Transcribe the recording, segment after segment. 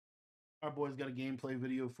Our boys got a gameplay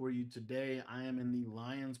video for you today. I am in the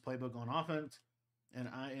Lions playbook on offense, and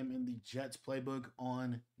I am in the Jets playbook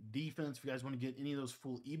on defense. If you guys want to get any of those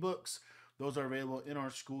full ebooks, those are available in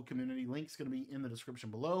our school community. Link's going to be in the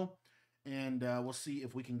description below. And we'll see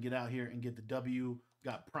if we can get out here and get the W.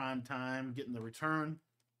 Got prime time, getting the return,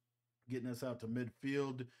 getting us out to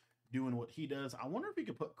midfield, doing what he does. I wonder if he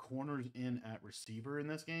could put corners in at receiver in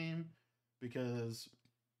this game, because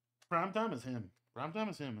prime time is him. Prime time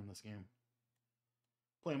is him in this game.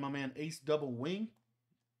 Playing my man Ace Double Wing.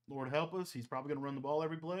 Lord help us. He's probably going to run the ball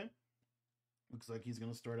every play. Looks like he's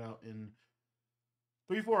going to start out in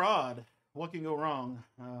 3-4 odd. What can go wrong?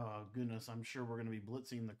 Oh, goodness. I'm sure we're going to be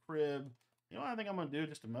blitzing the crib. You know what I think I'm going to do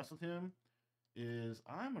just to mess with him is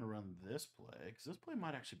I'm going to run this play, because this play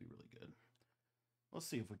might actually be really good. Let's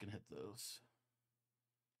see if we can hit those.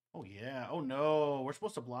 Oh, yeah. Oh, no. We're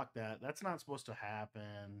supposed to block that. That's not supposed to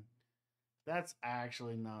happen. That's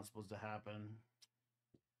actually not supposed to happen.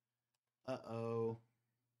 Uh-oh.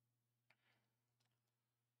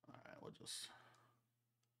 All right, we'll just...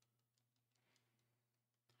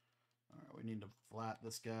 All right, we need to flat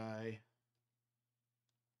this guy.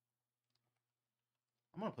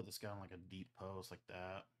 I'm going to put this guy on like a deep post like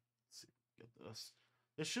that. Let's see if we get this.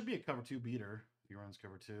 This should be a cover 2 beater if he runs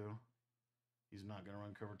cover 2. He's not going to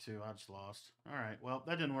run cover 2. I just lost. All right, well,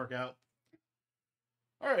 that didn't work out.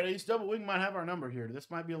 All right, Ace Double Wing might have our number here.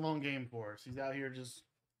 This might be a long game for us. He's out here just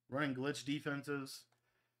running glitch defenses.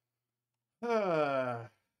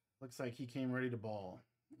 Looks like he came ready to ball.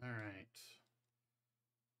 All right.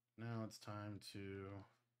 Now it's time to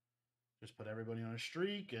just put everybody on a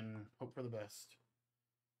streak and hope for the best.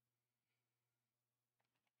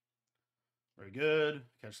 Very good.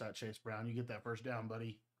 Catch that, Chase Brown. You get that first down,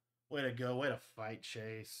 buddy. Way to go. Way to fight,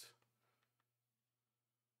 Chase.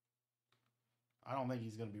 I don't think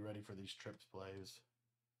he's going to be ready for these trips plays.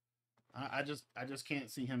 I just can't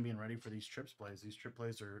see him being ready for these trips plays. These trips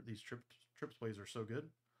plays are so good.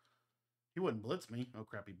 He wouldn't blitz me. Oh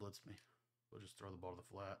crap, he blitzed me. We'll just throw the ball to the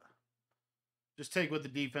flat. Just take what the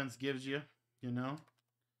defense gives you, you know.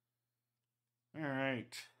 All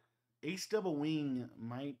right, Ace Double Wing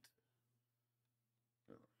might.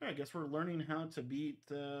 I guess we're learning how to beat.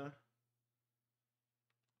 I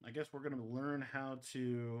guess we're gonna learn how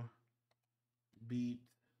to beat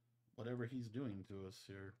whatever he's doing to us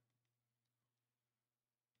here.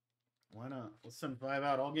 Why not? Let's send 5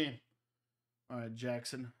 out all game. All right,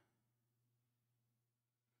 Jackson.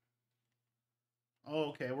 Oh,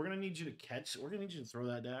 okay. We're going to need you to catch. We're going to need you to throw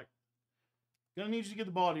that, Dak. Going to need you to get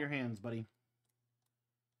the ball to your hands, buddy.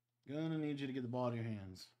 Going to need you to get the ball to your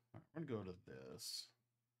hands. All right, we're going to go to this.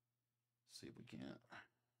 See if we can't.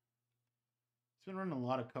 He's been running a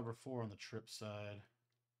lot of cover 4 on the trip side.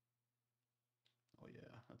 Oh,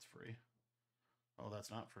 yeah. That's free. Oh,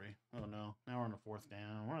 that's not free. Oh, no. Now we're on a 4th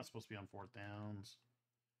down. We're not supposed to be on 4th downs.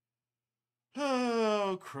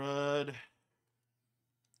 Oh, crud. Now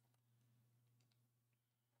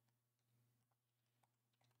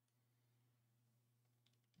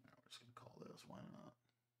we're just going to call this. Why not?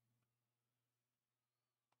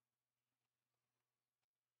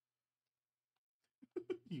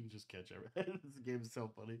 You can just catch everything. This game is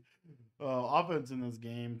so funny. Offense in this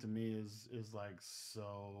game to me is like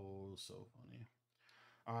so funny.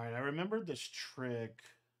 All right, I remembered this trick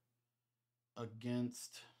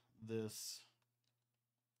against this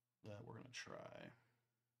that we're going to try.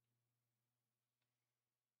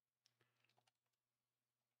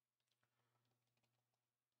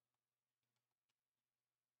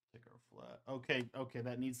 Take our flat. Okay,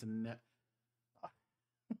 that needs to net.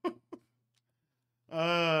 All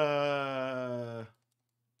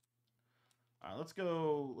right, let's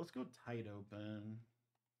go tight open.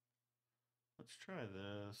 Let's try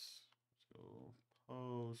this. Let's go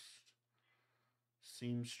post,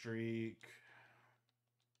 seam streak.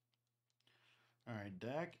 All right,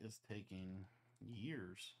 Dak is taking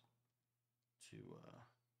years to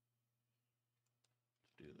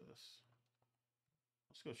do this.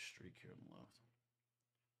 Let's go streak here on the left.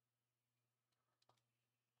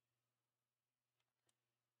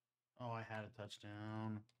 Oh, I had a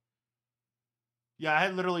touchdown. Yeah, I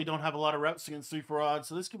literally don't have a lot of reps against 3-4 odds,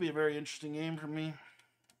 so this could be a very interesting game for me.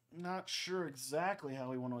 Not sure exactly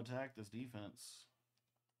how we want to attack this defense.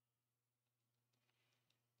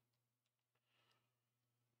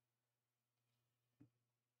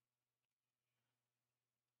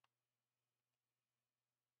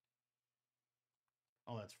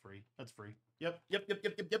 Oh, that's free. That's free. Yep.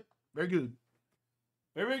 Very good.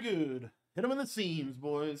 Very good. Hit them in the seams,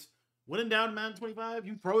 boys. Winning down Madden 25,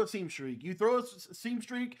 you throw a seam streak. You throw a seam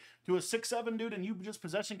streak to a 6-7 dude and you just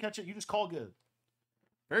possession catch it, you just call good.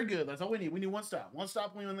 Very good. That's all we need. We need one stop. One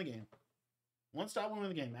stop, we win the game. One stop, we win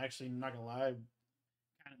the game. Actually, I'm not gonna lie. I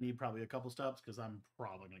kind of need probably a couple stops because I'm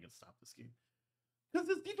probably gonna get stopped this game. Because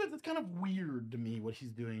this defense is kind of weird to me what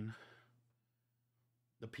he's doing.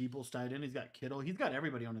 The People's tight end. He's got Kittle. He's got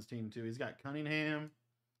everybody on his team too. He's got Cunningham.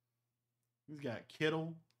 He's got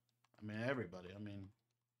Kittle. I mean, everybody. I mean,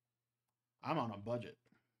 I'm on a budget.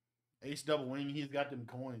 Ace double wing. He's got them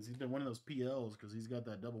coins. He's been winning those PLs because he's got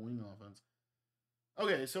that double wing offense.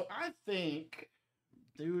 Okay, so I think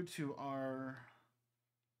due to our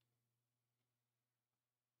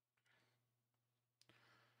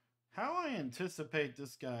how I anticipate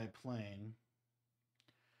this guy playing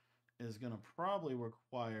is going to probably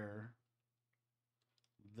require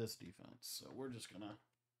this defense. So we're just gonna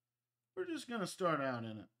start out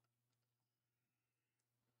in it.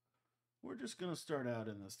 We're just gonna start out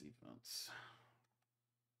in this defense.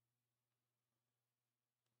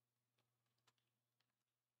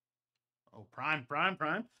 Oh, prime.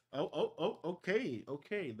 Oh,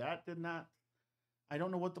 okay. That did not. I don't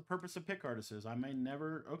know what the purpose of pick artist is. I may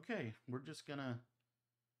never. Okay, we're just gonna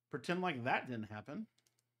pretend like that didn't happen.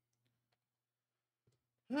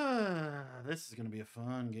 This is gonna be a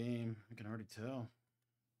fun game. I can already tell.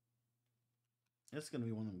 This is gonna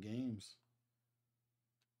be one of them games.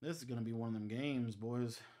 This is gonna be one of them games,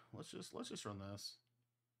 boys. Let's just run this.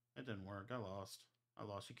 It didn't work. I lost.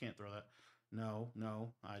 You can't throw that. No.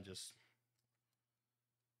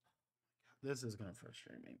 This is gonna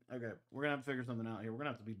frustrate me. Okay, we're gonna have to figure something out here. We're gonna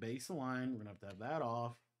have to be base aligned. We're gonna have to have that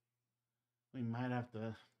off. We might have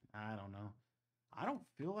to. I don't know. I don't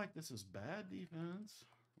feel like this is bad defense.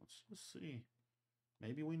 Let's just see.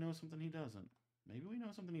 Maybe we know something he doesn't.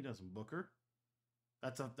 Booker.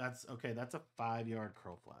 That's okay. That's a 5-yard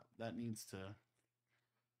curl flap. That needs to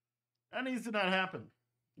not happen.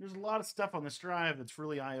 There's a lot of stuff on this drive that's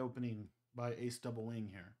really eye-opening by ace double wing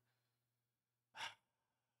here.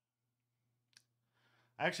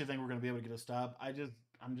 I actually think we're going to be able to get a stop. I'm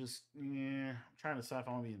trying to decide if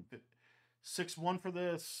I want to be in 6-1 for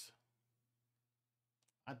this.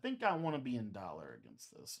 I think I want to be in dollar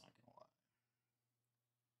against this. Not gonna lie.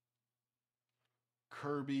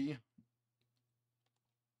 Kirby.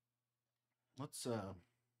 Let's do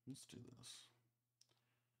this.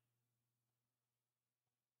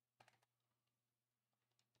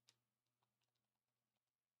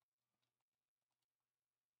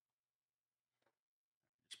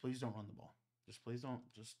 Just please don't run the ball. Just please don't.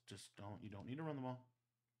 Just don't. You don't need to run the ball.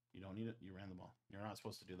 You don't need it. You ran the ball. You're not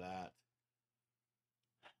supposed to do that.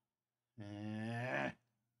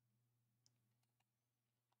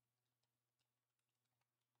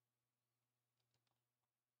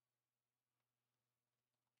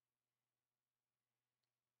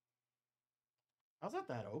 How's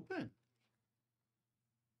that open?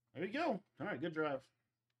 There you go. All right, good drive.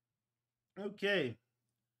 Okay.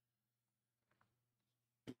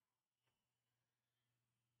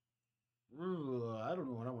 I don't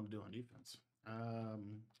know what I want to do on defense.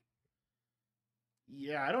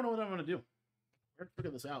 Yeah, I don't know what I want to do. Let's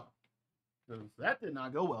figure this out. Because that did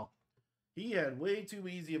not go well. He had way too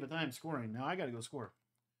easy of a time scoring. Now I got to go score.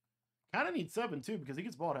 Kind of need 7 too because he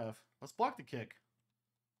gets ball at half. Let's block the kick.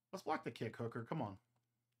 Hooker. Come on.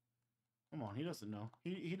 He doesn't know.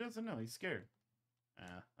 He doesn't know. He's scared.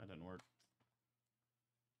 That didn't work.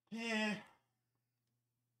 Yeah.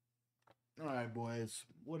 All right, boys.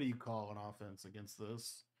 What do you call an offense against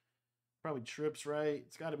this? Probably trips, right?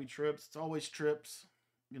 It's got to be trips. It's always trips.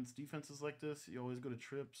 Against defenses like this, you always go to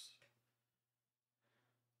trips.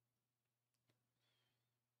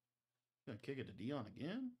 Gonna kick it to Dion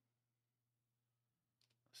again?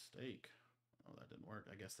 Mistake. Oh, that didn't work.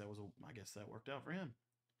 I guess that worked out for him.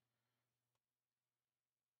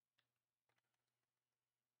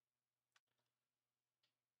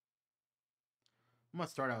 I'm gonna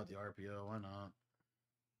start out with the RPO. Why not?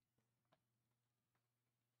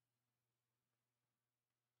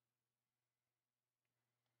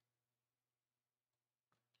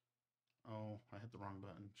 Oh, I hit the wrong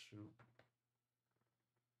button. Shoot.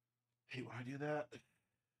 Hey, why do that?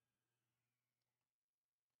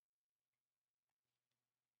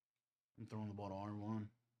 I'm throwing the ball to R1.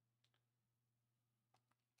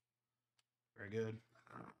 Very good.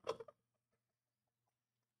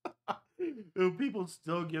 People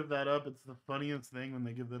still give that up. It's the funniest thing when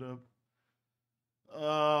they give that up.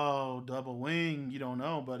 Oh, double wing. You don't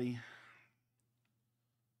know, buddy.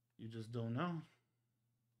 You just don't know.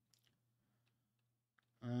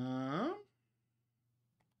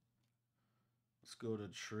 Let's go to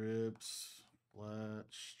trips. Flat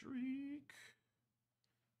streak.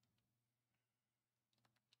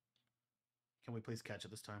 Can we please catch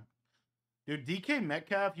it this time? Dude, DK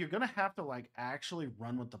Metcalf, you're going to have to, like, actually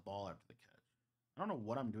run with the ball after the catch. I don't know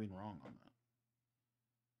what I'm doing wrong on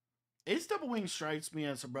that. Ace Double Wing strikes me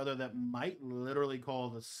as a brother that might literally call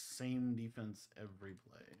the same defense every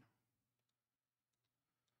play.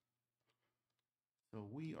 So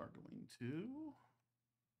we are going to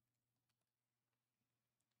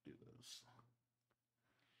do this.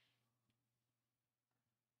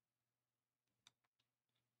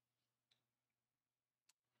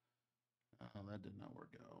 Oh, that did not work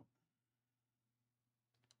out.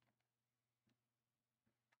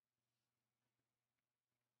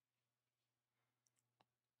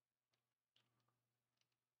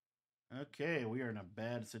 Okay, we are in a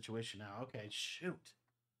bad situation now. Okay, shoot.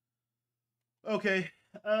 Okay.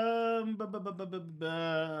 I don't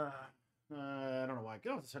know why.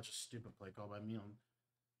 Oh, it's such a stupid play call by me.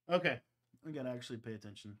 Okay, we gotta actually pay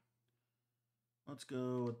attention. Let's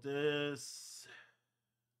go with this.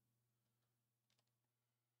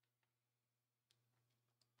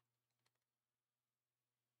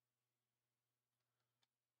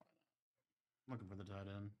 I'm looking for the tight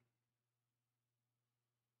end.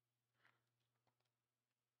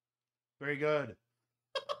 Very good.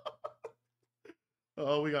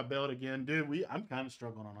 Oh, we got bailed again, dude. I'm kind of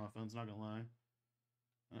struggling on offense. Not gonna lie.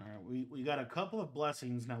 All right, we got a couple of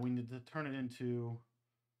blessings now. We need to turn it into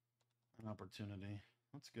an opportunity.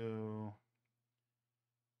 Let's go.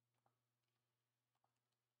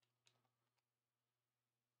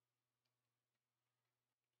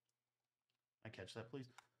 I catch that, please,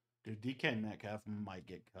 dude. DK Metcalf might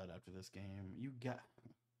get cut after this game. You got.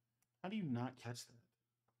 How do you not catch that?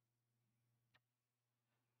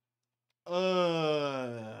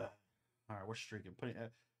 All right, we're streaking.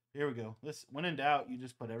 Here we go. This when in doubt, you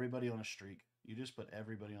just put everybody on a streak. You just put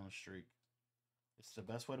everybody on a streak. It's the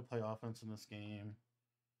best way to play offense in this game.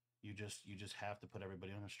 You just have to put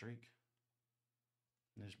everybody on a streak.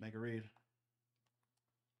 And just make a read.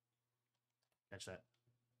 Catch that.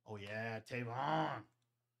 Oh yeah, Tavon.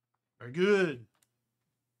 Very good.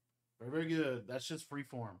 Very good. That's just free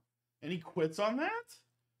form. Any quits on that?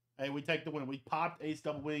 Hey, we take the win. We popped Ace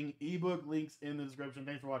Double Wing. Ebook links in the description.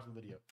 Thanks for watching the video.